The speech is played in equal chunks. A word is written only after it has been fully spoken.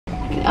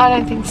I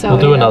don't think so.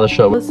 We'll do another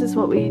show. This is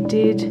what we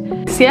did.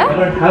 So yeah? I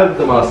don't have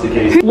the master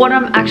keys. What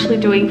I'm actually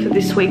doing for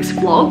this week's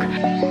vlog,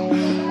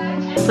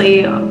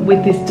 obviously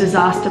with this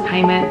disaster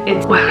payment,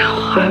 it's,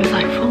 wow, I was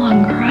like full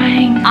on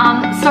crying.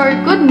 So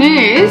good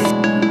news.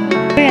 What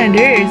are you gonna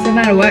do? It's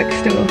not at work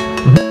still.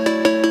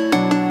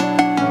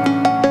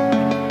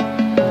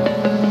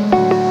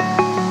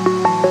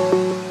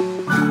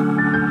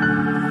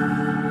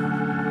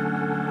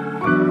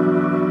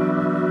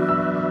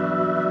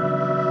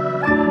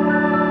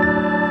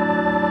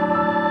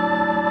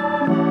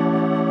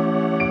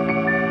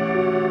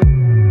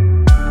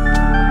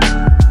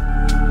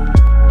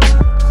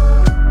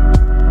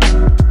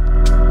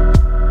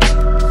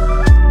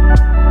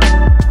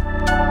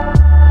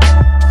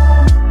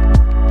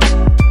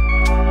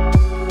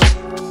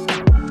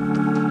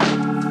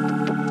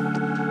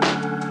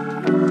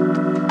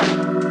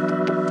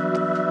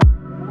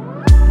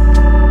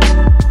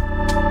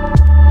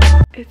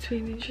 It's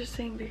been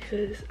interesting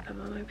because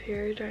I'm on my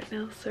period right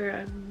now, so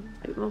I'm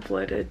a bit more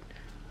bloated,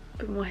 a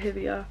bit more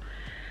heavier,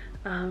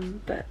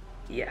 but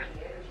yeah.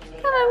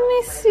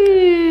 I miss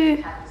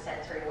you.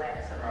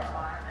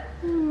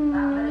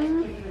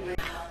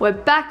 We're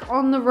back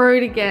on the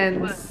road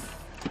again.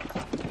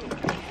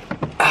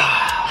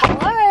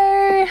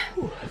 Hello.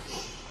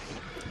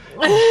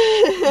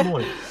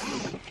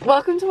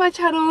 Welcome to my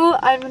channel.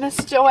 I'm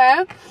Vanessa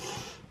Joanne.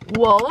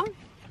 Whoa.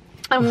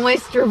 I'm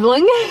always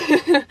dribbling.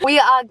 We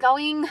are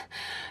going,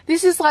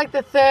 this is like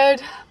the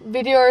third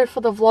video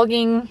for the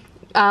vlogging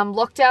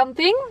lockdown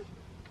thing.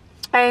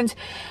 And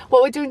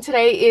what we're doing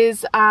today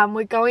is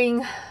we're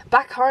going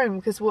back home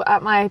because we're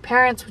at my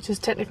parents', which is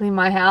technically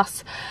my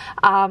house.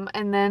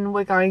 And then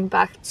we're going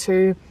back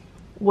to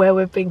where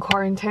we've been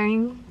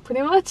quarantining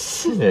pretty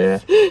much. Yeah.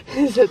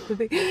 Is that the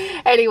thing?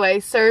 Anyway,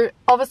 so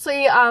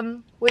obviously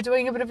we're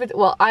doing a bit of it.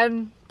 Well,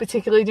 I'm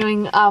particularly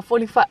doing a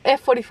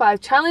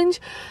F45 challenge,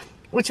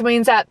 which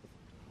means that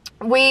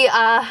we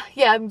yeah,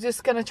 I'm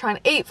just gonna try and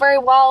eat very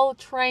well,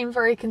 train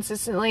very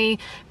consistently,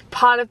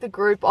 part of the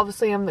group.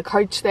 Obviously I'm the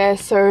coach there,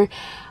 so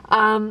yeah,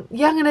 I'm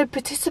gonna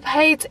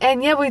participate.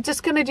 And yeah, we're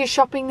just gonna do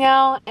shopping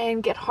now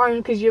and get home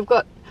because you've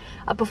got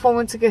a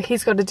performance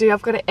he's got to do.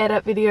 I've got to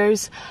edit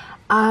videos,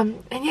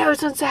 and yeah, I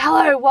just want to say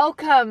hello,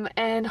 welcome,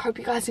 and hope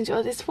you guys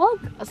enjoy this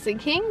vlog. I was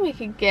thinking we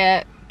could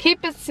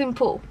keep it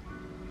simple.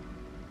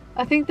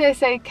 I think they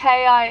say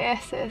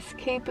K-I-S-S,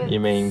 keep it. You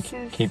mean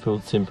keep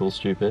it simple,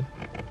 stupid?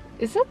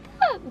 Is it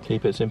that?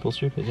 Keep it simple,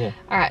 stupid, yeah.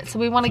 Alright, so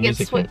we want to get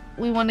sweet.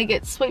 We want to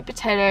get sweet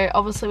potato.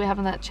 Obviously, we're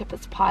having that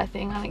shepherd's pie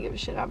thing. I don't give a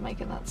shit. I'm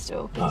making that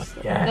still. Oh,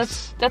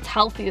 yes. That's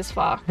healthy as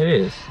fuck. It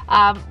is.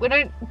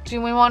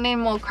 Do we want any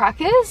more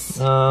crackers?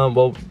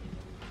 Well,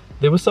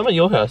 there was some at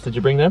your house. Did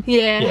you bring them?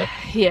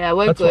 Yeah,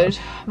 we're that's good.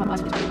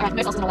 Alright,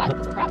 no sauce and all that.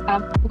 Crap.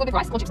 We'll go with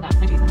rice or chicken, no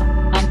cheese.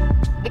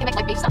 We can make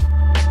like beef stuff.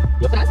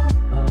 Yep. Yep.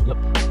 Yep.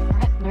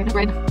 No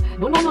bread.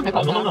 No. Alright,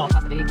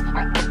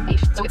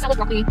 beef. So it's salad,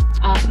 broccoli, Yep,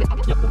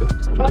 we're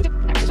good.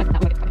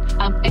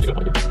 eggs. No,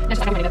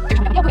 just I don't want to eat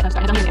it.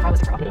 I don't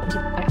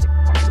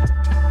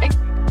eggs.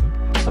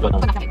 How about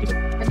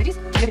Veggies.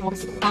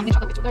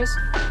 Chocolate bits with those.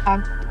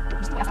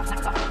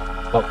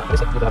 Well, I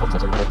guess I could have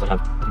options. I don't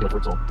have to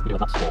fruits or we do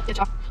nuts or. Yeah,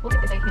 sure. We'll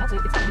take this. You know, so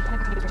it's kind of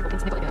vegetable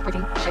things, like a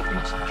protein shake pretty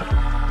much.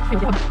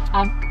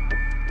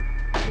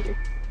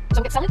 So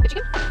we'll get salad, get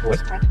chicken.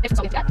 Always. If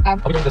so, yeah. Are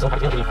we doing this on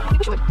packaging? I think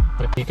we should.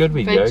 You good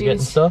with yoga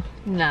and stuff?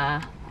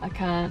 Nah, I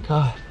can't.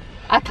 God.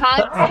 I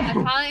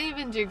can't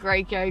even do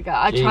Greek yoga.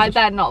 I tried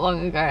that not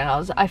long ago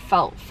and I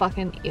felt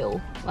fucking ill.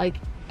 Like,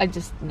 I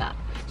just, nah.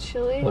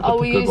 Actually,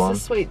 we used the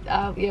sweet,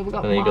 yeah, we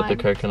got And then you got the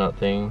coconut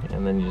thing,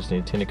 and then you just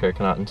need a tin of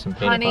coconut and some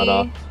peanut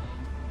butter.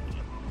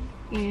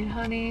 Yeah,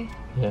 honey.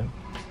 Yeah.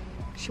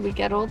 Should we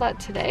get all that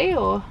today,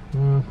 or?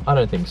 I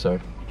don't think so.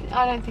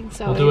 I don't think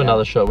so. We'll do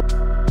another show.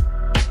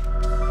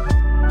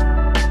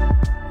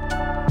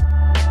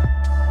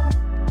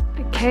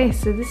 Okay,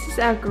 so this is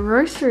our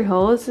grocery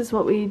haul. This is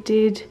what we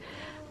did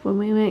when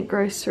we went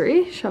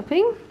grocery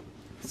shopping.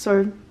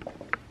 So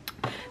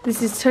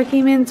this is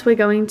turkey mince. We're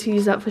going to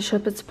use that for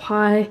shepherd's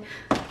pie,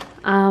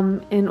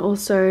 and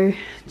also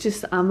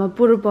just our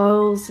Buddha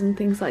bowls and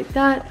things like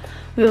that.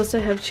 We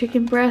also have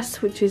chicken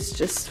breast, which is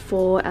just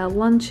for our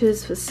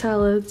lunches, for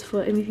salads,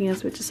 for anything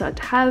else we decide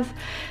to have.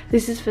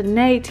 This is for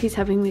Nate, he's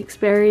having mixed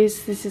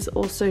berries. This is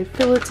also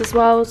fillets as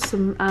well,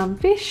 some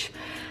fish.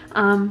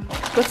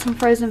 Got some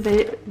frozen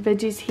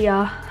veggies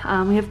here.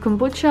 We have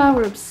kombucha,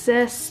 we're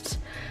obsessed.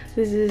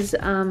 This is,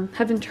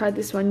 haven't tried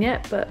this one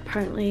yet, but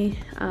apparently,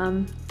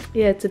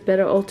 yeah, it's a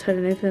better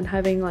alternative than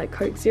having like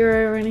Coke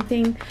Zero or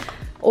anything.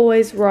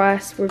 Always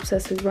rice, we're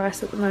obsessed with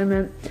rice at the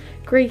moment.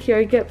 Greek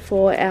yogurt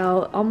for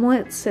our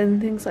omelets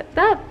and things like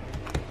that.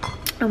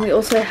 And we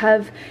also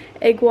have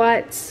egg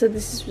whites, so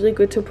this is really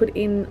good to put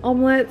in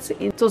omelets.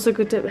 It's also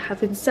good to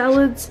have in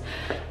salads.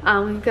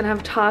 We're gonna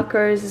have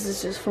tacos. This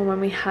is just for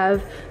when we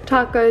have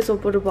tacos or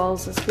Buddha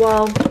bowls as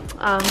well.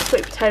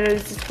 Sweet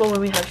potatoes is for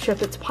when we have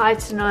shepherd's pie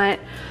tonight.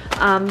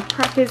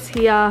 Crackers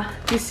here.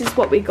 This is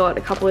what we got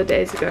a couple of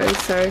days ago,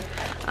 so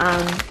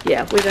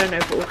yeah, we don't know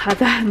if we'll have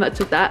that much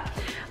of that.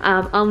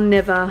 I'll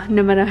never,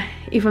 no matter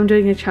if I'm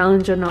doing a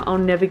challenge or not, I'll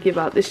never give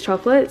up this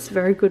chocolate. It's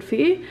very good for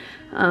you.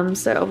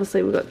 So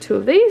obviously we've got 2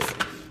 of these.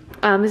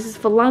 This is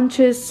for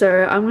lunches,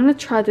 so I'm gonna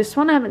try this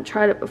one. I haven't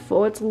tried it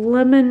before. It's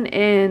lemon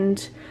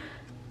and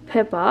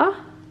pepper.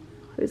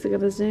 Is it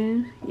gonna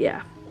zoom?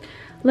 Yeah,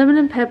 lemon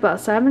and pepper.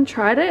 So I haven't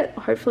tried it.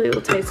 Hopefully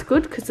it'll taste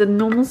good, because the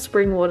normal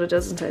spring water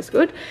doesn't taste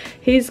good.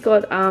 He's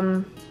got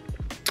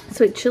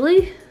sweet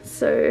chili,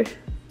 so if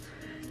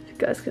you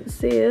guys can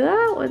see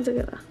that. When's it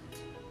gonna?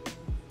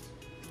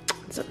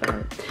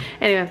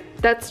 Anyway,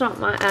 that's not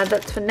my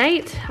that's for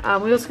Nate.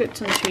 We also got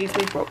some cheese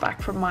we brought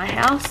back from my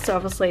house, so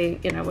obviously,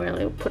 you know, we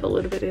only put a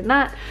little bit in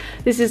that.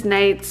 This is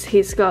Nate's.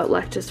 He's got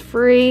lactose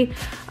free. 2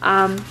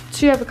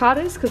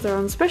 avocados because they're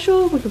on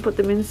special. We can put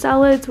them in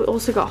salads. We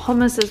also got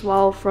hummus as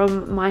well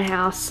from my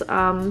house.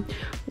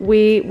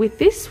 With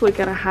this, we're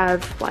gonna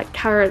have like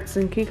carrots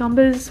and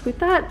cucumbers with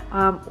that,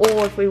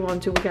 or if we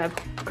want to, we can have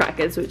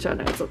crackers, which I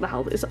know is not the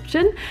healthiest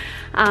option.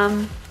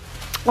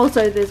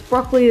 Also, there's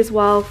broccoli as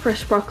well,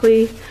 fresh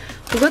broccoli.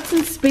 We've got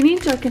some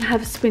spinach. I can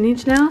have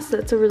spinach now, so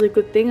that's a really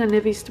good thing. I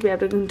never used to be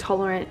able to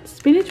intolerate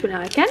spinach, but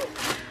now I can.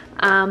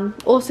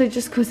 Also,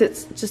 just because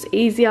it's just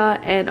easier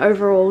and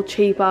overall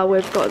cheaper,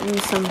 we've gotten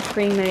some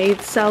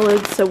pre-made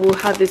salads, so we'll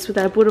have this with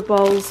our Buddha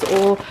bowls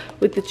or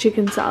with the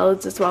chicken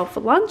salads as well for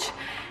lunch.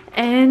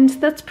 And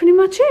that's pretty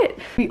much it.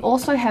 We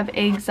also have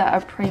eggs that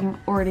are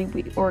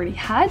we already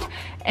had,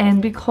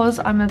 and because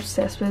I'm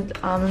obsessed with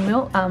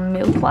Milk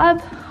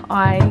Lab,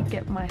 I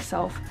get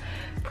myself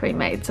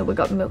pre-made. So we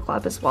got Milk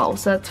Lab as well,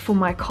 so that's for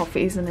my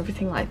coffees and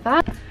everything like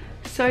that.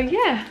 So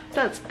yeah,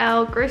 that's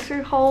our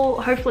grocery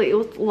haul. Hopefully it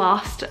will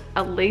last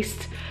at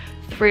least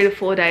 3 to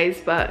 4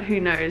 days, but who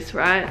knows,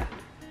 right?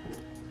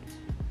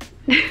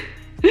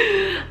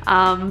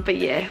 But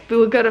yeah,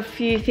 we've got a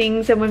few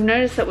things, and we've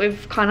noticed that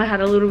we've kind of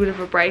had a little bit of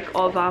a break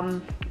of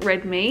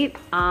red meat.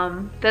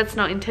 That's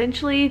not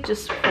intentionally,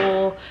 just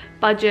for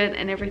budget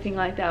and everything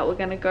like that. We're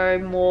gonna go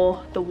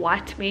more the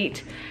white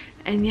meat,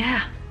 and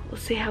yeah, we'll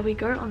see how we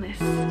go on this.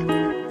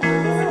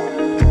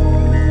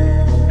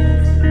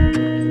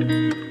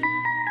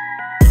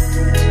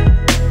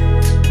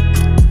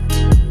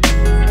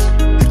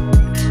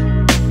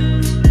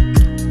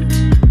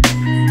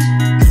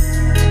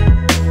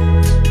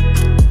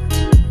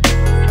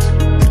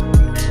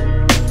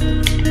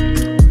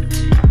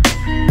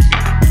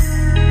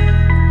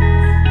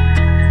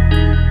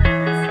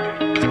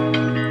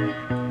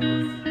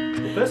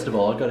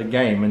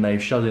 Game and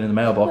they've shoved it in the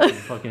mailbox and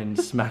fucking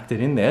smacked it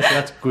in there, so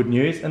that's good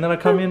news. And then I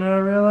come in and I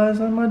realise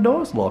that my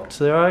door's locked,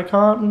 so I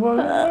can't walk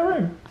out of my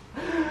room.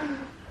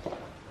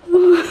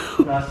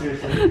 Nah,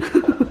 seriously. Like,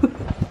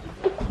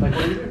 what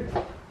are you doing?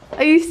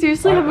 Are you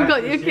seriously? Haven't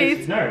got your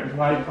keys? No.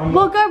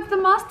 Well, go with the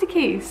master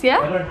keys, yeah?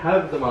 I don't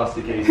have the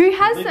master keys. Who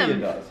has Lydia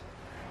them? Does.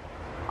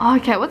 Oh,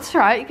 okay, what's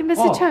right? You can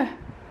message her.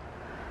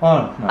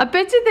 Oh, no. I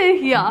bet you they're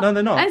here. No,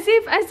 they're not. As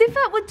if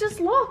that would just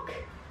lock.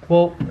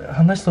 Well,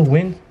 unless the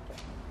wind.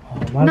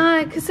 Oh,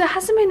 no, because it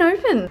hasn't been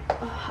open.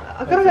 Oh,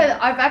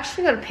 I've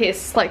actually got to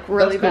piss like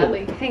really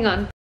badly. Hang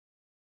on.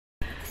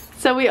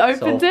 So we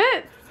opened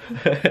it.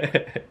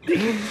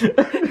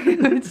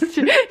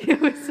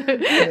 It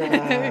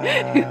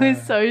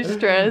was so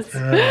stressed.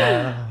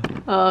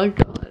 Oh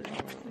god.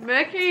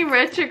 Mercury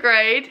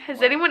retrograde.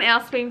 Has anyone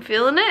else been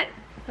feeling it?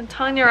 I'm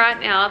telling you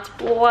right now, it's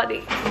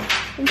bloody.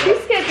 I'm too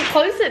scared to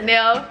close it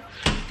now.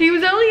 He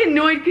was only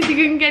annoyed because he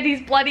couldn't get his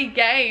bloody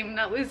game.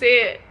 That was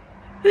it.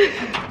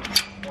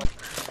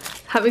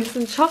 Having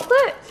some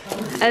chocolate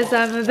as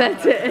I'm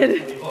about to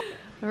edit.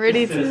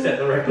 Ready to set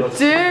the record.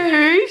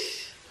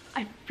 Douche.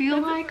 I feel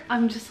like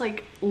I'm just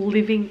like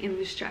living in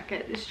this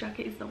jacket. This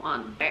jacket is the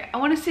one. Okay, I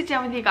want to sit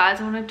down with you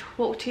guys. I want to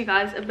talk to you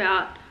guys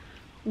about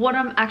what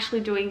I'm actually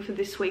doing for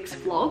this week's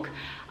vlog.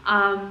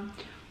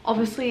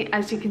 Obviously,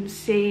 as you can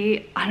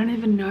see, I don't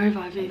even know if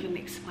I've even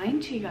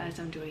explained to you guys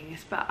I'm doing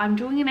this, but I'm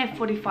doing an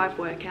F45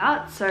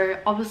 workout. So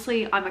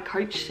obviously I'm a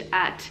coach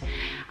at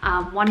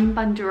one in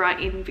Bandura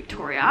in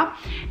Victoria,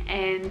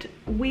 and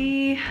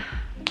I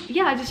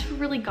just feel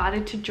really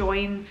guided to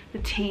join the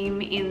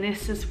team in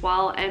this as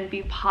well and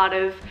be part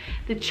of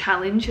the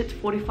challenge. It's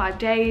 45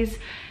 days.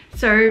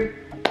 So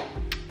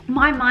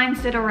my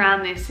mindset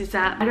around this is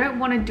that I don't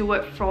want to do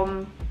it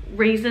from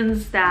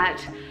reasons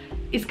that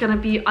is going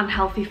to be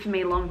unhealthy for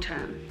me long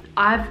term.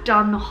 I've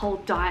done the whole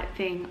diet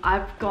thing.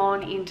 I've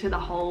gone into the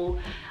whole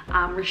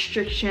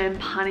restriction,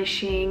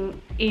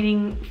 punishing,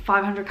 eating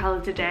 500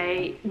 calories a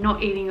day,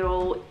 not eating at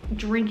all,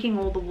 drinking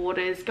all the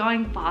waters,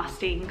 going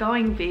fasting,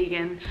 going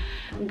vegan,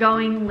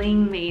 going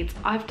lean meats.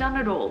 I've done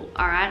it all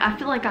right? I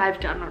feel like I've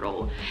done it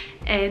all.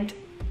 And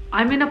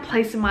I'm in a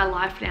place in my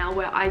life now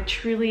where I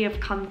truly have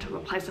come to a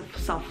place of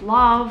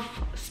self-love,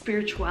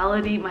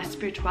 spirituality, my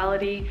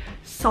spirituality,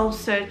 soul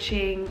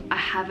searching. I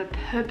have a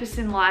purpose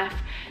in life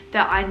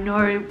that I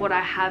know what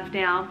I have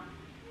now.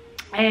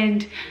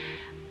 And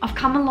I've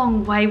come a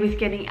long way with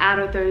getting out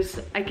of those,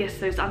 I guess,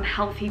 those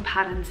unhealthy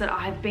patterns that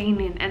I've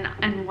been in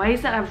and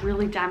ways that have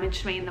really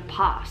damaged me in the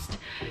past.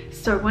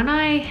 So when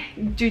I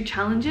do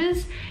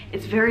challenges,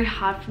 it's very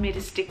hard for me to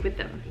stick with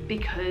them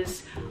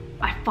because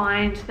I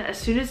find that as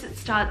soon as it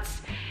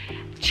starts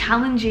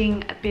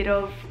challenging a bit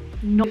of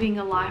not living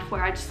a life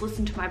where I just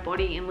listen to my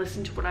body and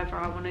listen to whatever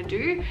I want to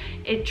do,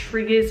 it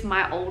triggers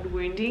my old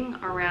wounding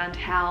around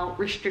how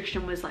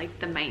restriction was like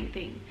the main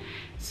thing.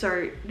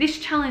 So this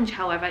challenge,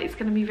 however, is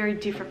going to be very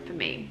different for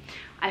me.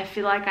 I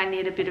feel like I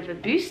need a bit of a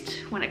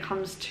boost when it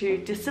comes to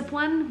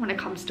discipline, when it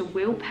comes to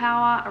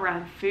willpower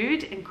around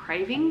food and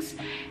cravings.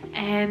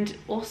 And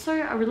also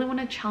I really want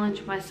to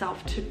challenge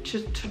myself to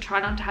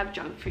try not to have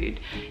junk food.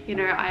 You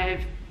know,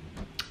 I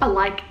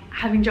like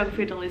having junk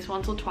food at least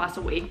once or twice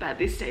a week, but at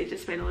this stage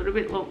it's been a little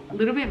bit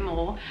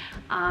more.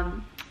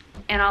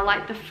 And I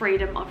like the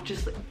freedom of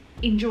just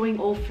enjoying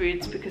all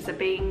foods, because of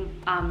being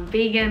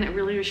vegan, it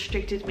really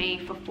restricted me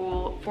for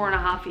four and a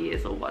half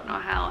years or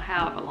whatnot,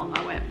 however long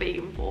I went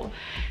vegan for.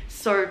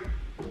 So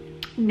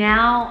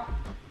now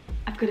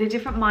I've got a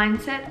different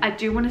mindset. I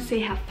do want to see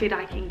how fit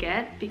I can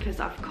get, because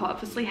I've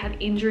obviously had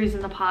injuries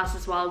in the past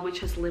as well,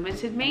 which has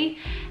limited me.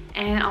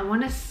 And I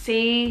want to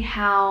see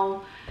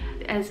how,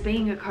 as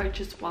being a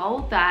coach as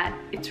well, that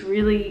it's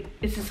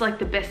just like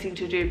the best thing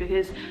to do,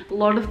 because a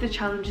lot of the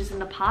challenges in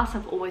the past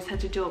I've always had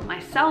to do it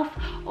myself,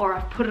 or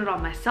I've put it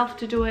on myself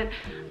to do it,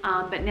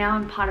 but now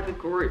I'm part of a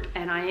group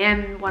and I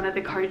am one of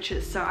the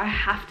coaches, so I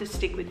have to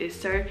stick with this.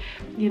 So,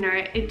 you know,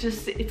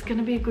 it's going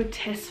to be a good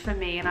test for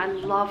me, and I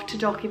love to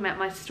document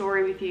my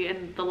story with you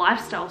and the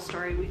lifestyle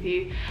story with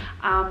you,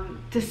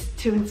 just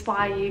to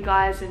inspire you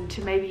guys and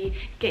to maybe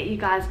get you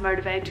guys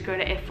motivated to go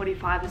to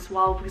F45 as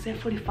well, because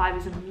F45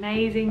 is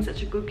amazing,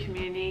 such a good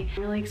community.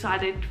 I'm really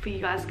excited for you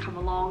guys to come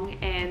along,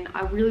 and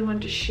I really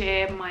want to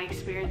share my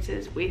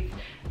experiences with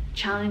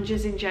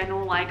challenges in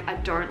general. Like, I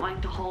don't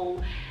like the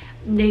whole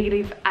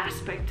negative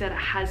aspect that it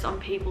has on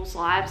people's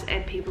lives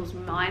and people's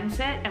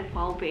mindset and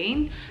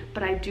well-being,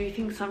 but I do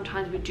think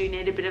sometimes we do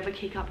need a bit of a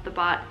kick up the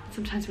butt.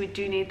 Sometimes we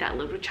do need that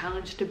little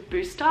challenge to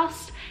boost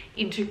us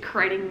into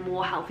creating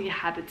more healthier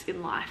habits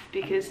in life,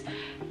 because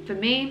for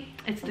me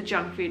it's the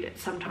junk food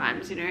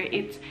sometimes, you know,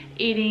 it's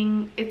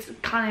eating, it's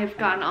kind of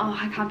gone, oh,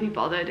 I can't be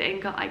bothered,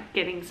 and like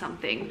getting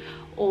something,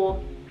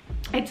 or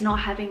it's not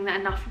having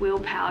enough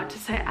willpower to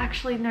say,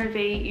 actually no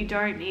V, you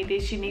don't need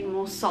this, you need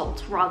more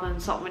salt rather than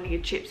salt and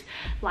vinegar chips.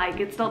 Like,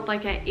 it's not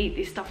like I eat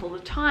this stuff all the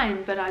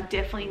time, but I'm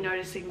definitely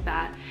noticing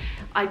that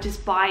I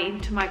just buy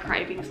into my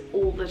cravings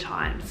all the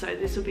time. So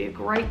this will be a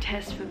great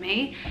test for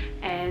me,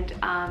 and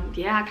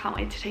yeah, I can't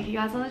wait to take you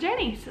guys on the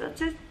journey. So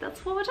that's it,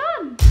 that's what we're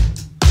done.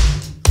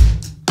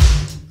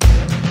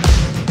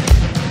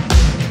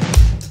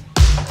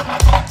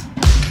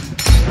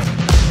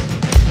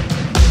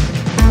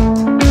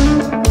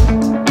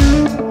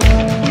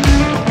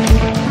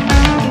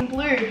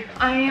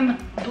 I am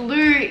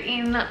blue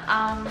in,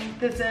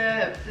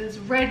 there's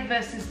red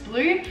versus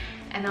blue,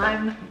 and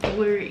I'm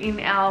blue in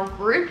our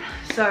group.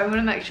 So I'm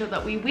gonna make sure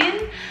that we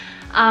win.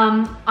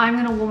 I'm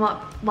gonna warm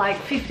up like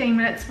 15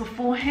 minutes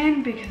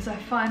beforehand, because I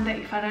find that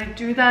if I don't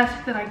do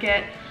that, then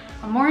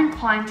I'm more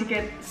inclined to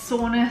get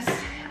soreness,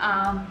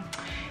 and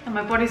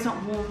my body's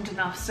not warmed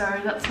enough. So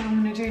that's what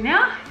I'm gonna do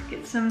now.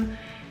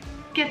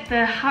 Get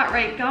the heart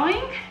rate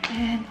going,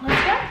 and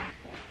let's go.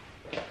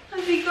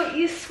 Have you got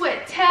your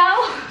sweat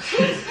towel?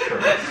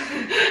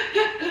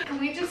 Can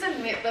we just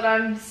admit that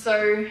I've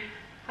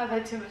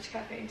had too much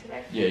caffeine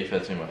today? Yeah, you've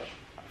had too much.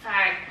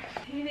 Alright.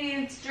 Who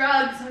needs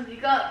drugs when you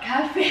got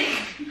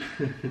caffeine?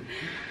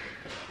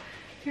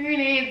 Who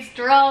needs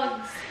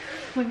drugs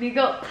when you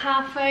got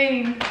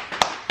caffeine?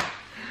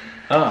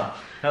 Oh,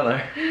 hello.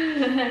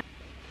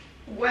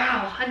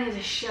 Wow, I need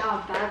a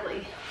shower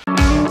badly.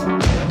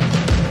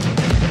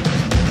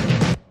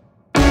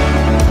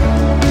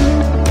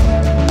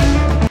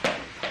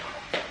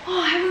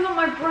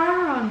 My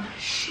bra on.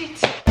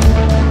 Shit.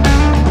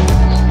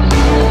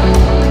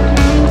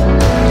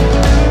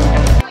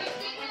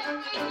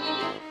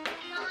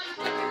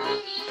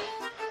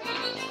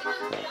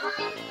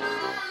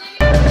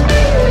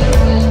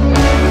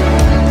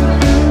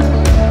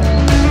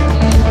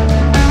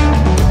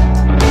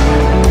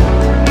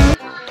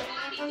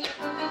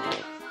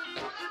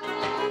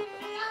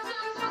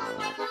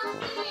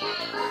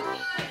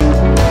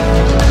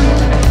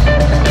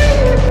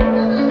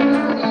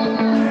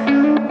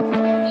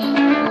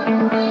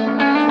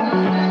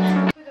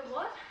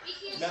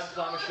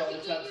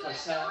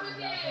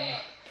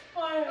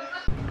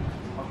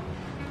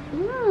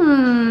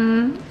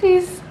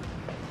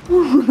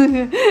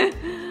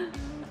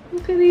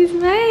 Look at these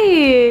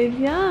made.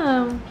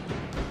 Yum.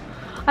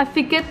 I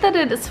forget that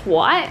it is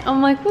white.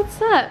 I'm like, what's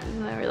that?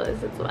 And I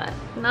realize it's white.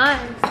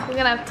 Nice. We're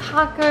gonna have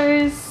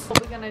tacos.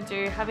 What we're gonna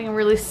do, having a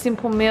really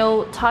simple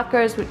meal,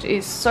 tacos, which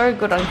is so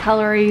good on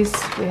calories.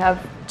 We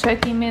have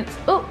turkey mince,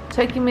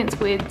 turkey mince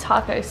with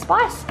taco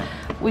spice,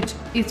 which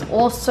is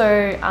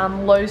also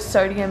low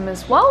sodium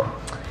as well.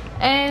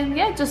 And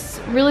yeah,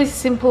 just really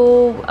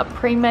simple, a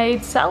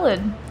pre-made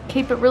salad.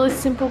 Keep it really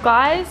simple,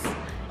 guys.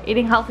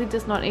 Eating healthy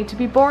does not need to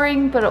be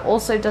boring, but it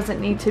also doesn't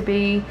need to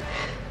be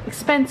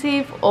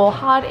expensive or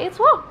hard as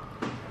well.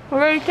 We're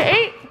ready to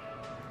eat.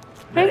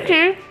 Thank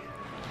you.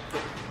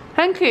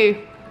 Thank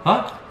you.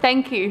 Huh?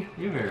 Thank you.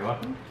 You're very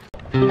welcome.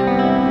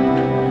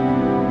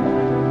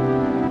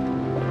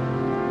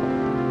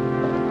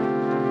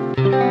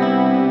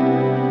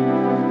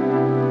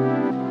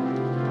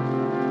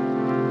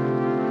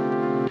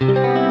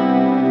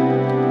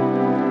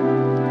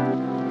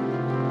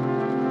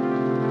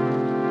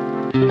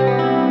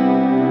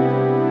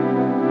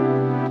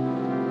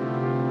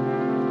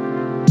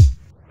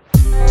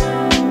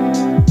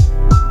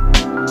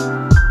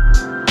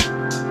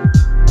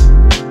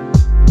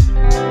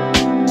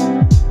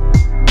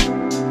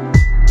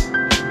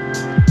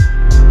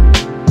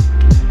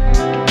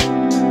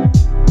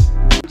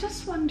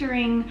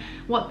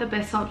 What the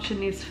best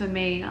option is for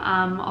me.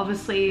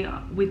 Obviously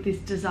with this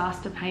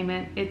disaster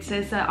payment, it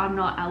says that I'm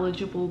not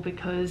eligible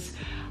because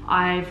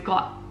I've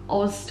got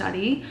Oz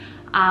study,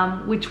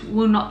 which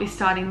will not be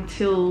starting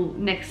till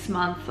next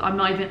month. I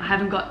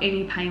haven't got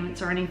any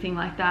payments or anything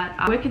like that.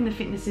 I work in the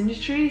fitness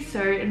industry,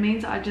 so it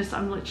means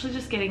I'm literally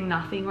just getting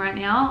nothing right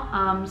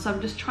now. So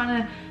I'm just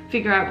trying to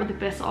figure out what the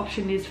best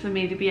option is for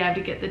me to be able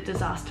to get the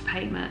disaster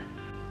payment.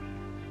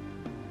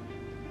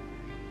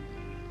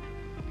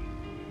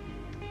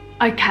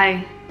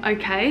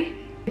 Okay.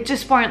 It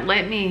just won't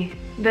let me.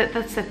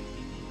 That's the...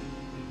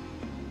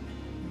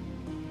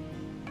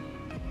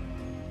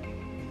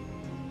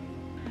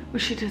 Well,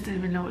 she doesn't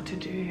even know what to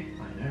do.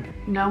 I know.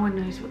 No one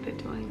knows what they're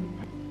doing.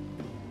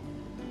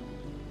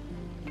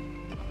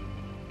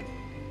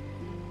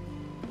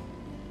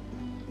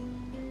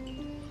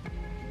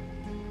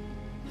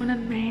 What a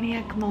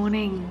maniac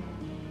morning.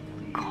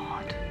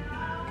 God.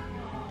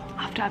 I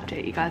have to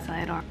update you guys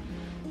later.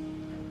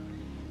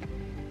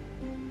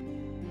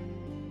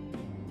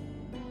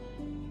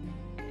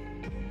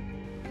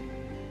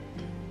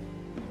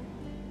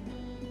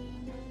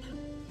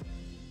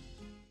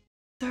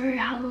 So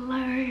hello,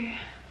 I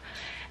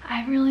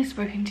haven't really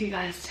spoken to you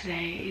guys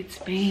today. It's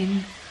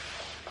been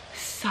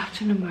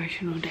such an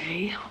emotional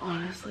day,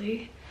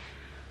 honestly.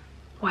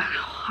 Wow,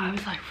 I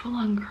was like full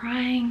on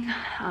crying.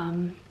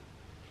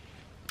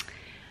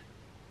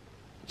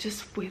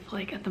 Just with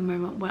like at the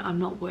moment where I'm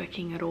not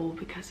working at all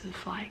because of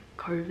like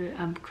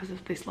COVID, because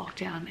of this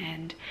lockdown,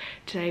 and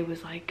today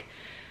was like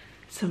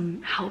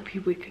some help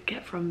we could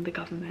get from the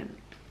government.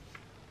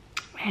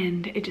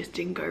 And it just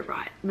didn't go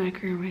right.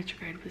 Mercury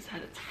retrograde was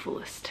at its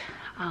fullest.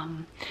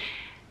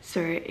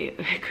 So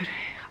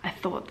I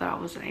thought that I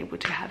wasn't able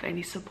to have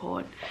any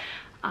support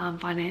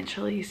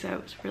financially. So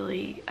it was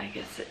really, I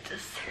guess it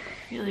just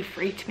really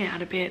freaked me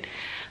out a bit.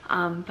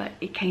 But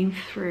it came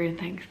through,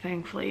 and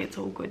thankfully it's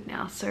all good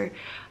now. So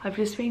I've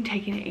just been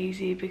taking it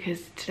easy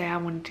because today I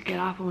wanted to get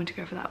up, I wanted to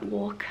go for that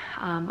walk.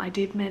 I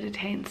did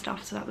meditate and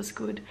stuff, so that was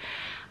good.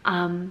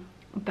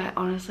 But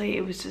honestly,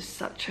 it was just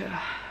such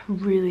a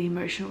really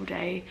emotional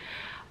day.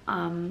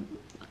 You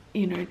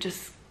know, I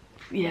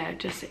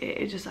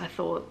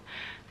thought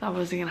that I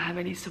wasn't gonna have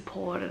any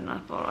support, and I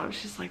thought I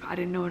was just like, I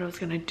didn't know what I was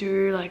gonna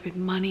do, like with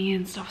money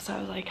and stuff. So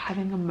I was like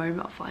having a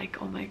moment of like,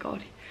 oh my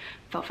god,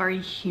 felt very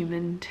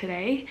human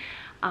today.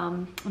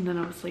 And then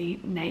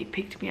obviously Nate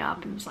picked me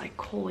up and was like,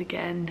 call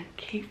again,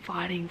 keep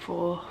fighting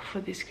for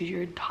this because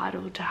you're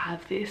entitled to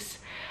have this.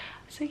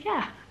 So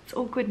yeah, it's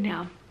all good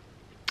now.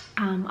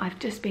 I've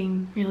just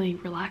been really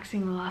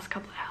relaxing the last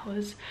couple of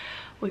hours.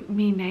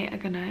 Me and Nate are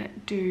gonna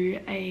do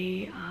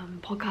a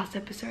podcast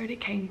episode.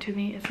 It came to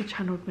me as a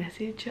channeled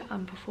message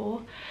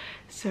before.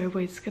 So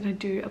we're just gonna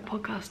do a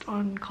podcast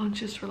on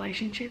conscious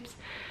relationships.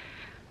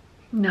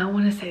 Now I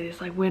want to say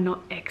this, like, we're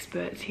not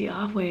experts here.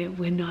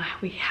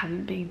 We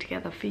haven't been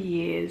together for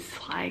years,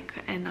 like,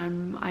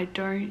 and I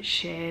don't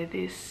share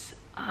this,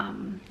 I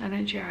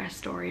don't share our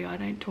story. I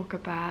don't talk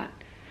about,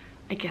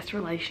 I guess,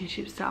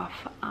 relationship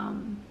stuff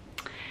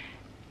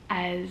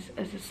as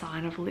a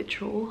sign of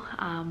literal.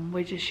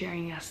 We're just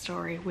sharing our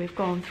story. We've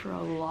gone through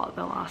a lot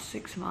the last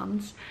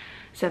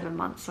 7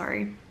 months,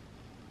 sorry,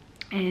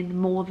 and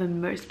more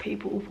than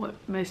what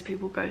most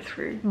people go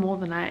through, more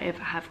than I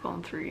ever have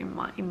gone through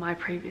in my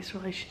previous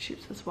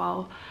relationships as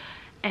well.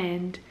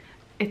 And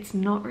it's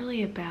not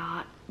really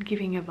about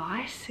giving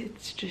advice,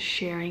 it's just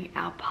sharing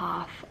our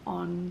path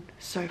on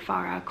so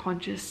far, our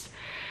conscious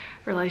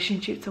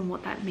relationships and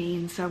what that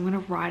means. So I'm going to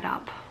write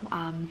up,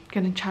 going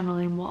to channel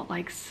in what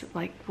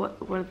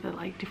what are the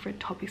like different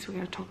topics we're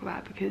going to talk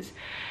about, because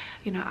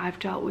you know, I've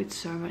dealt with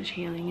so much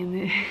healing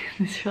in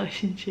this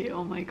relationship.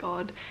 Oh my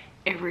god,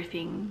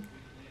 everything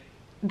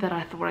that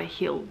I thought I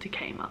healed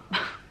came up.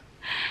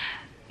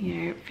 you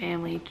know,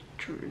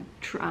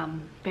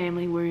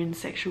 family wounds,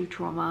 sexual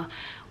trauma,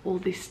 all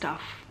this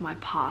stuff, my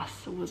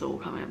past was all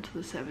coming up to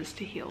the surface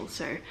to heal.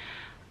 So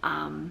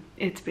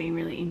it's been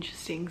really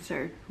interesting.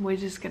 So we're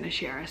just going to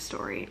share our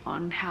story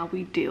on how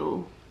we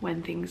deal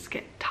when things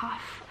get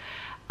tough.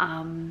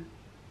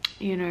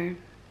 You know,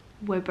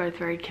 we're both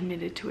very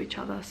committed to each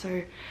other,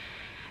 so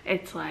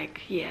it's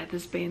like, yeah,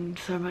 there's been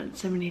so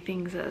many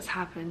things that has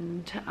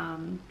happened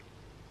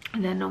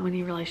that not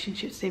many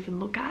relationships even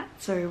look at.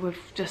 So we've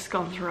just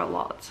gone through a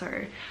lot,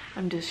 so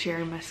I'm just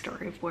sharing my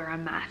story of where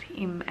I'm at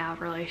in our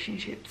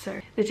relationship.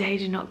 So the day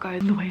did not go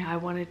the way I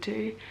wanted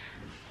to,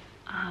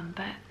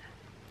 but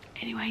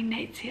anyway,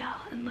 Nate's here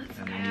and let's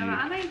go.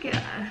 I don't get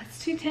it,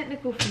 it's too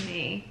technical for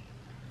me.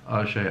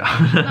 I'll show you. No,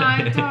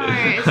 don't. It's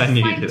I just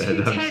knew like you did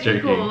too that.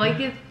 technical. Like,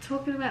 you're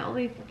talking about all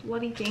these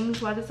bloody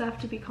things. Why does it have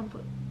to be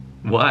complex?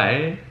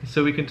 Why?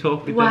 So we can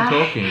talk without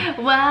talking.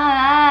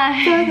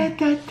 Why?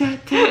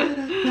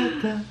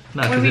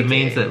 No, because it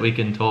means that we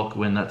can talk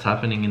when that's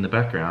happening in the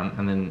background,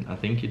 and then I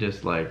think you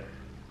just like,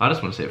 I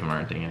just want to see it for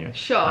my own thing anyway.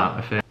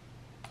 Sure.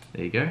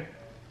 There you go.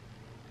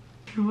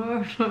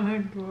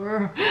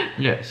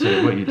 Yeah,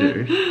 so what you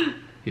do,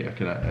 yeah,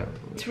 can I?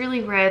 It's really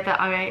rare that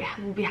I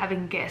will be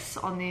having guests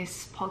on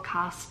this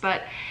podcast,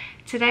 but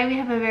today we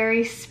have a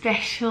very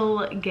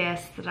special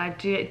guest that I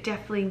do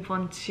definitely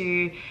want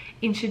to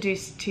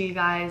introduce to you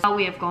guys.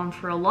 We have gone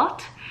through a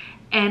lot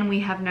and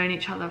we have known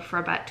each other for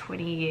about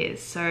 20 years.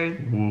 So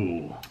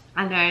Ooh.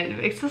 I know it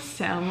makes us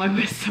sound like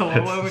we're so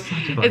old.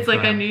 It's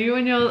like I knew you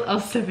when I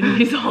was 7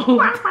 years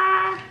old.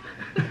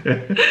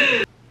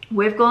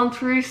 We've gone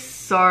through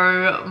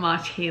so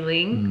much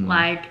healing,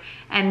 like,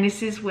 and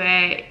this is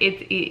where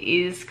it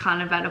is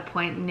kind of at a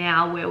point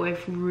now where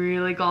we've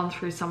really gone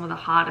through some of the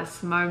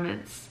hardest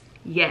moments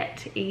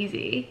yet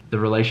easy. The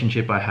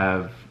relationship I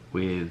have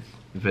with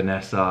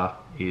Vanessa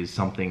is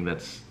something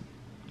that's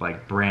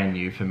like brand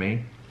new for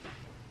me.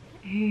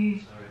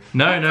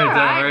 No, don't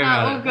worry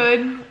about all it.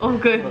 good, all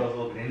good.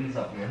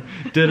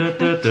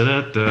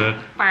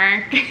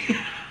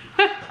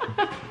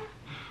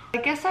 I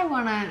guess I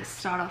want to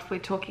start off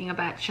with talking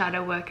about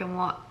shadow work and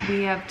what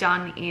we have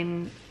done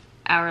in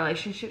our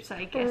relationships.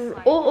 I guess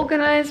like, all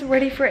organized,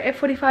 ready for an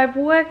F45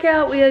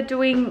 workout. We are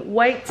doing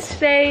weights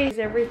today.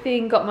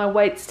 Everything, got my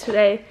weights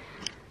today.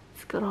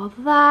 It's got all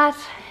that.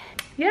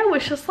 Yeah,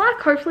 wish us luck.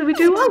 Hopefully we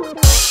do well.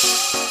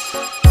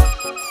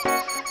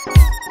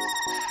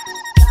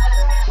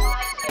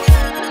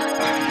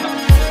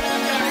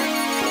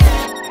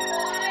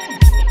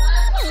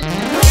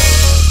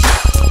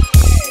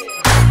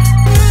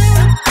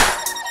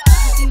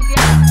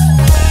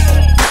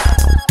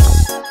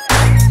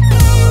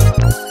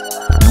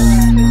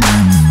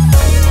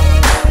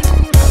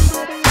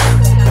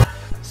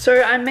 So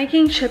I'm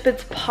making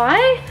shepherd's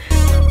pie.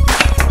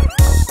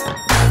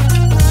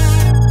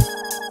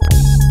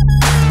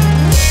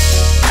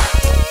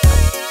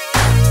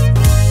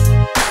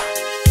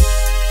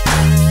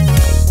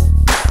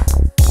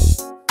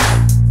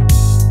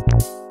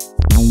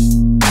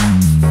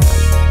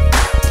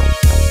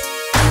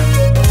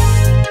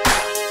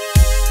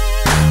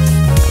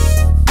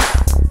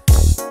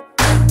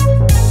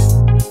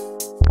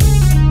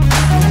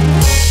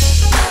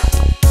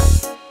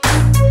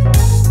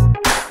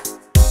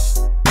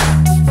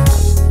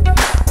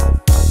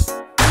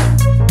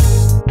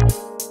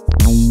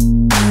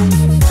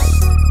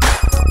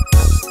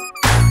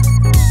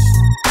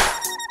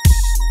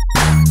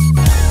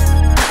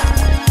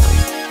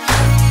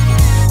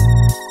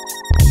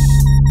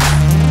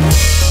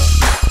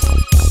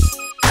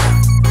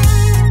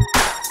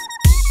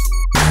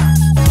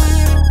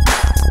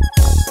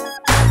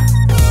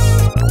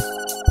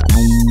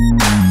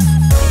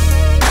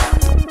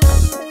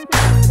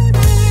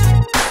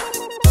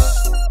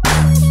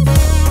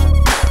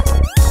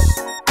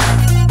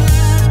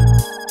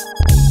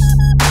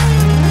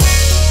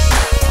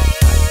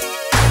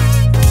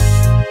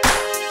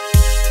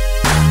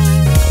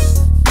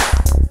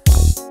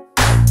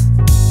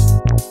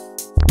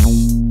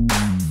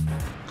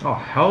 Oh,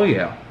 hell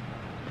yeah.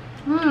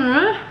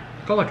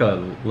 Got like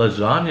a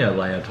lasagna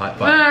layer type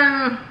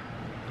vibe.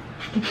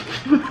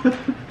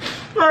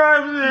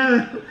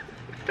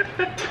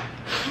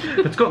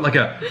 It's got like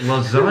a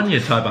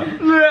lasagna type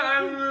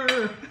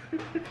vibe.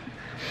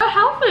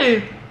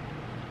 Healthy.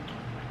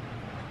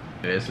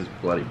 This is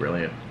bloody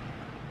brilliant.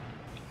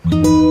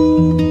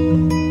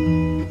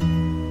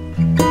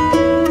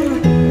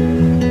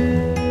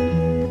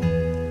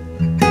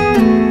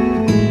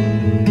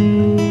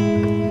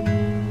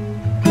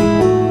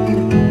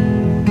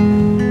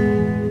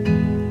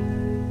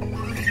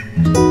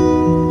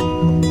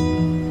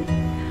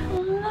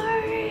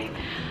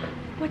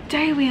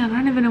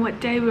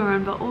 Day we're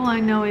on, but all I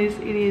know is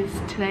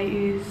today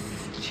is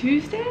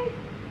Tuesday.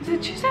 Is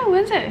it Tuesday or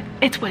Wednesday?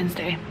 It's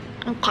Wednesday.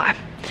 Okay,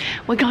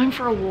 we're going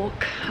for a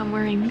walk. I'm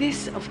wearing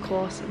this, of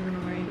course.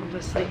 I'm wearing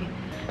obviously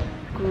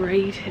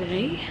grey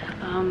today.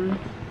 I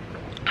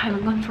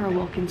haven't gone for a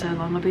walk in so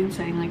long. I've been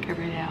saying like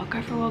every day I'll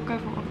go for a walk, go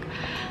for a walk.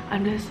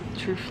 I'm just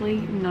truthfully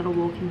not a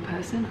walking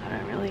person. I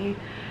don't really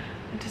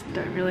I just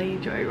don't really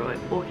enjoy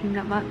walking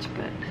that much,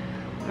 but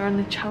we're on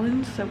the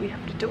challenge, so we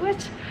have to do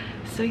it.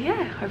 So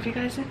yeah, hope you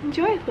guys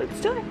enjoy.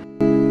 Let's do it.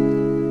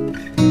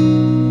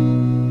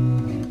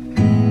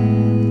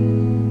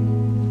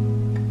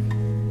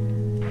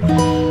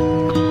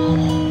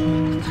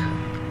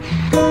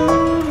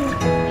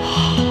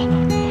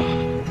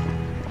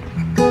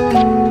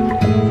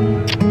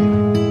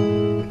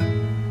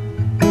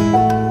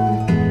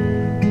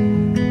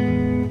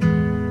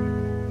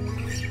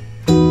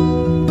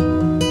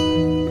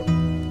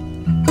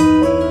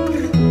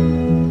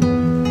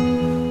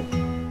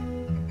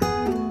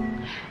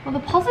 Well,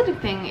 the positive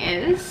thing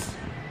is,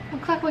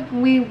 looks like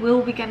we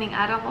will be getting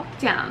out of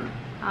lockdown.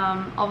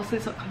 Obviously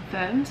it's not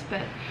confirmed,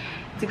 but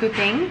it's a good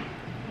thing.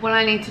 What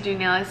I need to do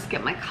now is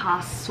get my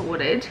car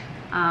sorted.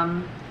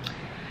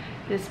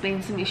 There's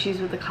been some issues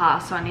with the car,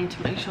 so I need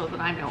to make sure that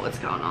I know what's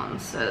going on.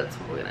 So that's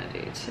what we're gonna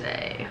do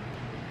today.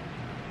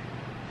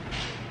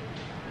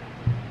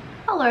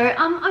 Hello,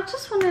 I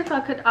just wondered if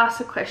I could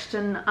ask a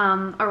question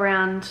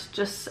around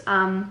just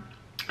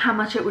how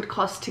much it would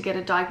cost to get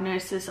a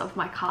diagnosis of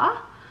my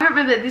car. I don't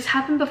remember, this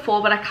happened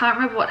before, but I can't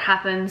remember what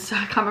happened, so I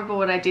can't remember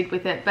what I did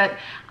with it. But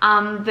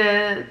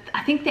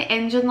I think the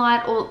engine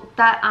light, or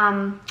that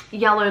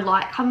yellow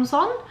light comes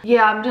on.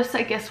 Yeah, I'm just,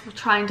 I guess,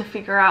 trying to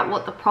figure out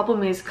what the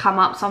problem is come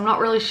up, so I'm not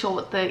really sure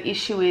what the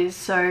issue is.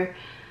 So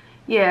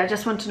yeah, I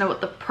just want to know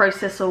what the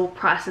process or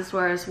prices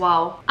were as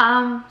well.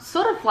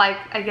 Sort of like,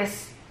 I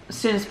guess, as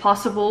soon as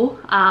possible,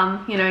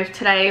 you know,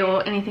 today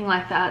or anything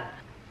like that.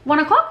 1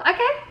 o'clock?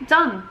 Okay,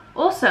 done.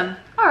 Awesome.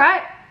 All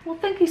right. Well,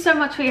 thank you so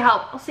much for your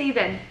help. I'll see you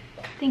then.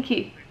 Thank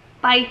you.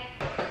 Bye.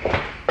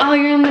 Oh,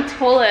 you're in the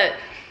toilet.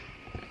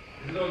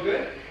 Is it all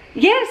good?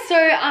 Yeah, so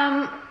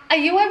are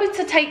you able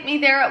to take me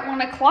there at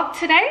 1 o'clock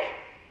today?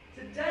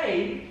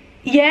 Today?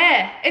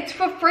 Yeah, it's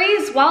for free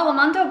as well. I'm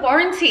under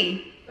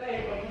warranty.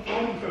 Babe, I'm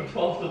performing from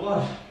 12 to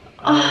 1.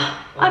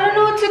 I don't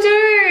know what to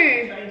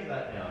do. Change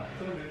that now.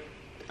 It's all good.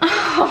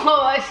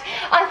 Oh,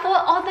 I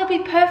thought, oh, that'd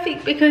be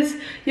perfect because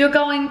you're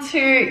going to,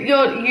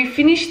 you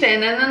finish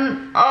then, and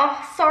then,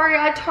 oh, sorry,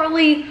 I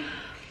totally.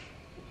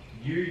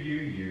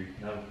 You.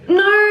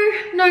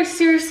 No,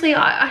 seriously,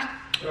 I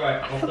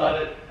Alright, I'll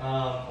start at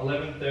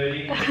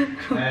 11:30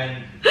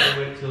 and go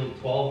wait till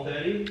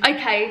 12:30.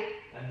 Okay.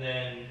 And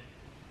then.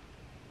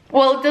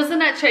 Well, doesn't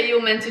that show you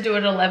were meant to do it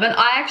at 11?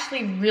 I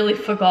actually really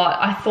forgot.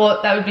 I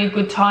thought that would be a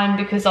good time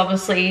because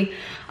obviously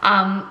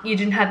you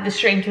didn't have the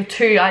stream till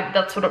 2.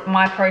 That's what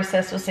my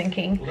process was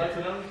thinking. Well, that's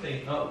another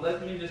thing. Oh,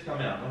 let me just come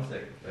out. 1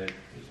 second, babe.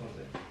 Just 1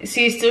 second. So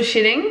you're still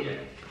shitting?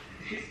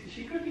 Yeah.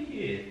 She could be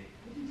here.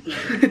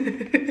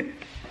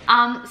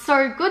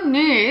 So good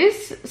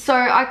news. So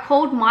I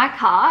called my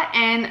car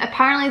and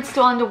apparently it's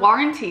still under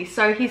warranty.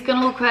 So he's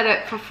going to look at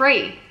it for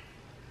free.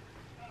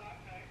 Oh,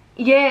 okay.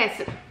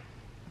 Yes.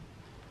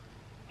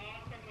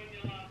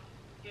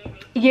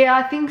 Yeah,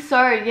 I think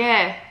so,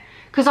 yeah.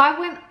 Because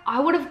I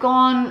would have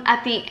gone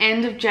at the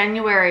end of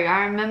January,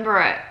 I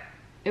remember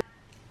it.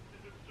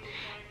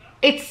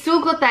 It's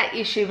still got that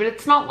issue, but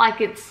it's not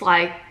like it's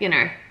like, you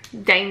know,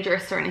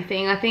 dangerous or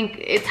anything. I think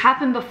it's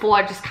happened before,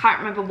 I just can't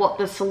remember what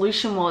the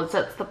solution was.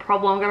 That's the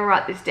problem. I'm gonna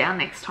write this down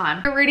next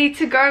time. We're ready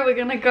to go. We're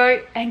gonna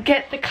go and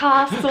get the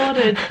car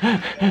sorted.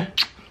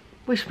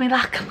 Wish me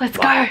luck, let's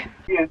go.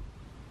 Yeah.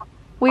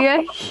 We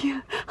are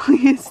here.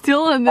 You're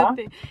still on the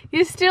thing.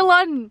 You're still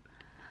on.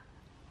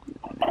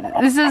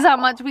 This is how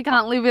much we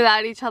can't live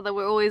without each other.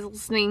 We're always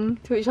listening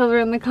to each other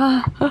in the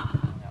car.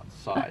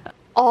 Outside.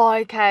 Oh,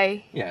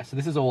 okay. Yeah, so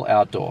this is all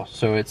outdoor.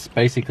 So it's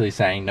basically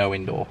saying no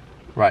indoor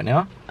right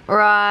now.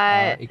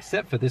 Right.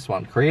 Except for this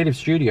one. Creative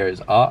studios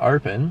are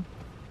open.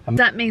 Does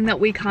that mean that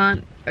we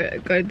can't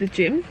go to the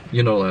gym?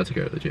 You're not allowed to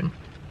go to the gym.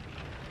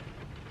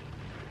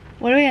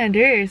 What are we gonna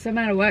do? So I'm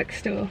out of work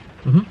still.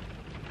 Mm-hmm.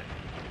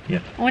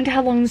 Yeah. I wonder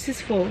how long this is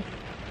for.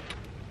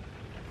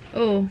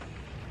 Oh.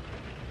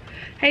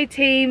 Hey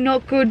team,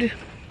 not good,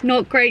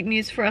 not great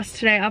news for us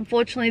today.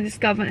 Unfortunately, this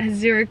government has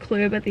zero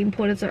clue about the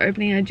importance of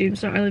opening our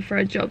gyms, not only for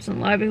our jobs and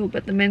livelihood,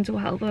 but the mental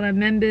health of our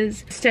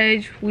members.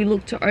 Stage, we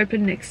look to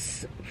open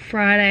next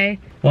Friday.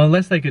 Well,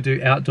 unless they could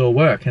do outdoor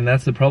work, and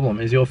that's the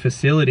problem, is your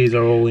facilities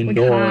are all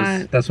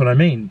indoors. That's what I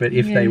mean. But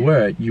if they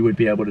were, you would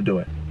be able to do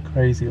it.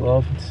 Crazy,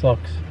 love. It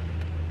sucks.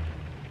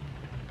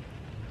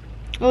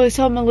 Well,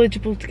 so I'm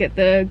eligible to get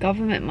the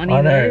government money.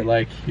 I know, though.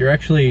 like, you're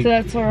actually So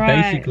that's all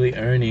right. basically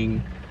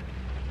earning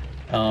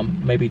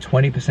maybe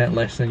 20%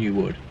 less than you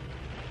would.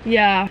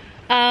 Yeah.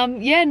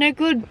 Yeah, no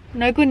good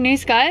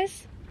news,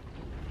 guys.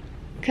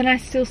 Can I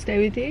still stay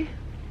with you?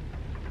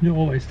 You'll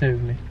always stay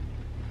with me.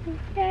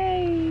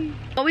 Yay.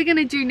 What we're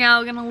gonna do now,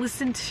 we're gonna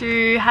listen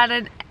to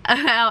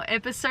our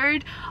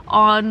episode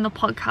on the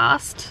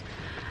podcast,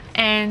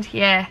 and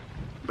yeah,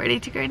 ready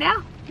to go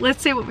now.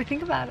 Let's see what we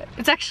think about it.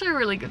 It's actually a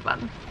really good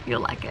one.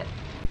 You'll like it.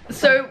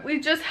 So we're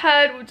just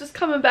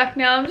coming back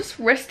now. I'm just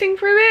resting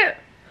for a bit.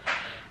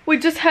 We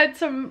just had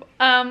some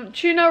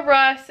tuna,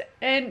 rice,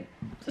 and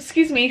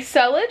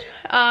salad.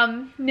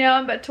 Now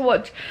I'm about to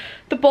watch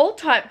the Bold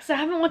Type because I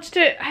haven't watched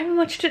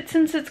it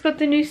since it's got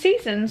the new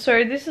season.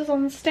 So this is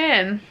on the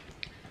stand.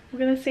 we're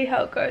gonna see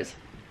how it goes.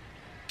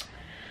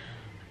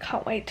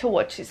 Can't wait to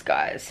watch this,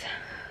 guys.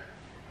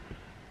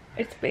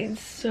 It's been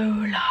so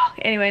long.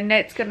 Anyway,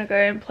 Nate's gonna go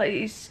and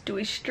do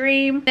his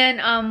stream.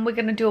 Then we're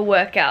gonna do a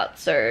workout.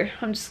 So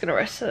I'm just gonna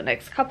rest for the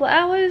next couple of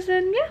hours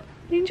and yeah,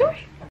 enjoy.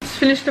 Just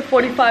finished a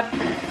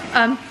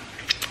an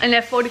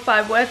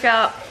F45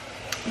 workout.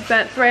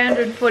 Burnt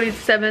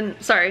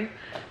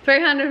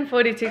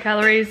 342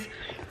 calories.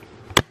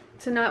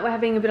 Tonight we're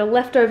having a bit of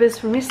leftovers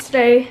from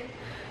yesterday.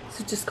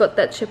 So just got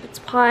that shepherd's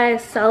pie,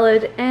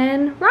 salad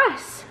and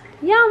rice.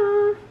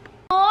 Yum.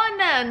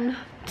 Morning.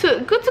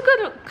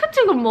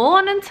 Good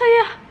morning to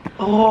you.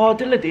 Oh,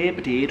 diddly day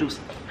potatoes.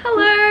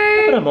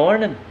 Hello. Good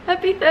morning.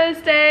 Happy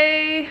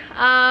Thursday.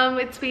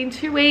 It's been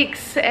 2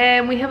 weeks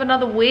and we have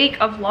another week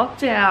of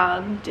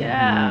lockdown.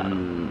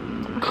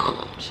 Damn.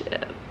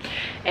 Shit.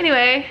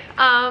 Anyway,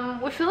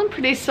 we're feeling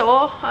pretty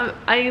sore.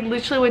 I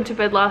literally went to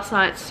bed last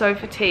night so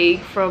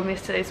fatigued from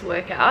yesterday's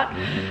workout.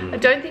 I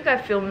don't think I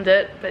filmed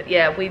it, but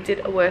yeah, we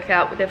did a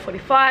workout with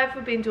F45.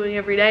 We've been doing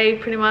every day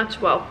pretty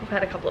much. Well, we've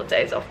had a couple of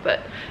days off,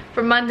 but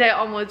from Monday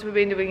onwards we've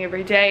been doing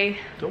every day.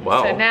 Oh,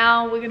 wow. So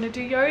now we're gonna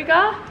do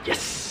yoga.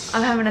 Yes.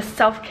 I'm having a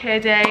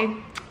self-care day.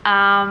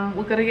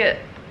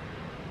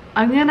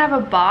 I'm gonna have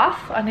a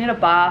bath. I need a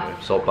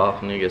bath. Salt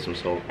bath, I need to get some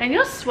salt. And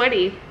you're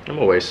sweaty. I'm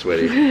always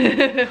sweaty.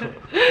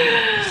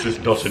 This is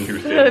not a new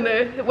thing.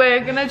 No.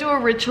 We're gonna do a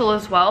ritual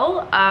as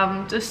well,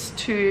 just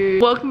to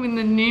welcome in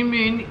the new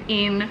moon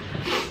in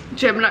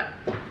Gemini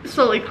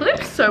solar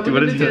eclipse. So we're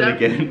gonna do that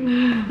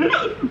again.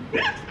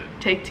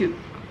 Take 2.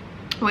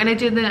 We're gonna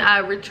do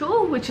the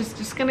ritual, which is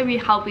just gonna be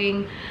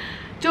helping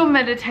do a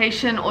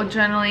meditation or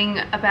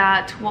journaling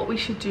about what we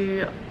should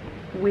do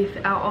with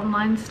our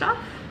online stuff.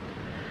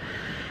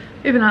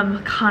 Even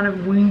I'm kind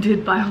of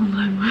wounded by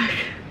online work.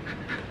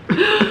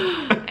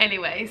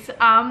 Anyways,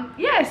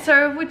 yeah,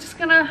 so we're just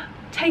gonna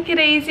take it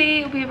easy.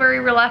 It'll be a very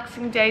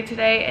relaxing day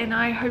today, and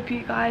I hope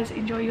you guys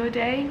enjoy your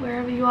day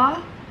wherever you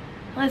are.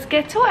 Let's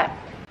get to it.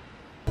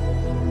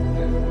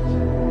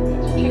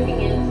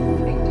 Checking in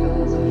some big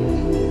toes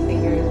with your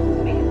fingers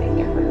make a big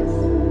difference.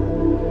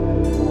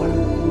 4.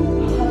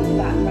 Hug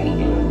that right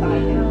inner thigh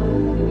down.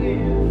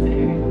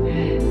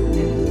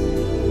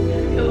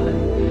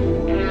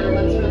 And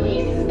let's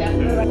release. Step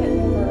the right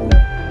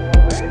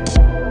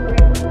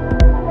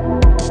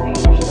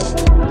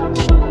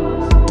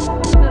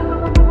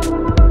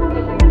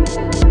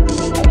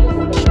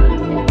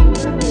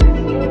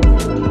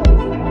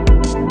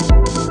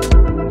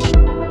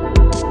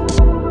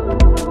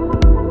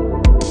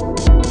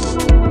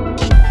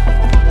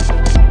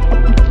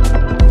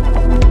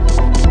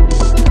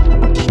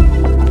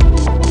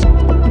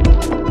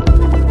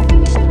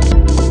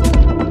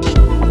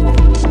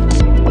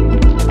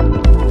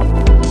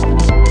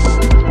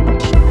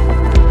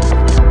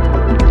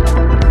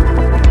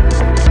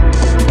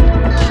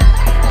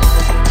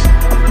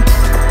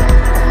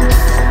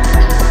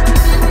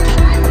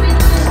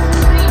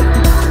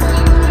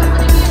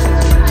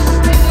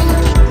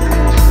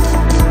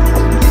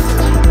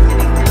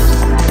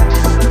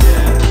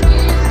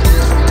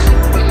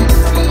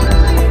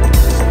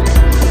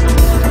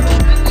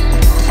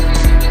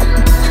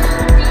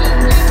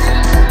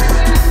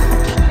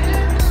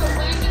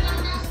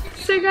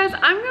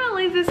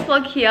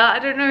foot here. I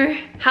don't know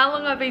how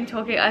long I've been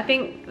talking. I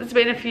think it's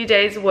been a few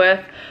days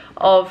worth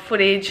of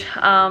footage,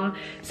 so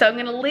I'm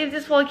gonna leave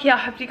this vlog here. I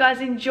hope you guys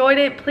enjoyed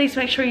it. Please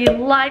make sure you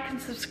like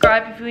and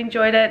subscribe if you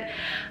enjoyed it.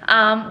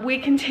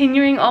 We're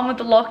continuing on with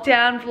the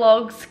lockdown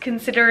vlogs,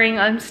 considering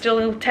I'm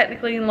still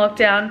technically in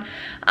lockdown.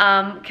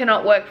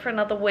 Cannot work for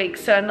another week,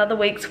 so another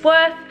week's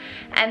worth,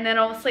 and then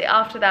obviously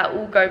after that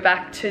we'll go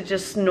back to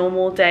just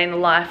normal day in the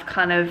life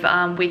kind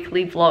of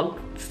weekly vlog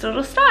sort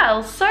of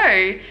style.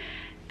 So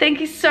thank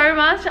you so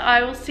much.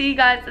 I will see you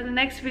guys in the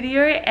next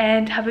video,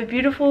 and have a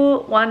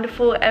beautiful,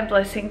 wonderful and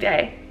blessing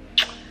day.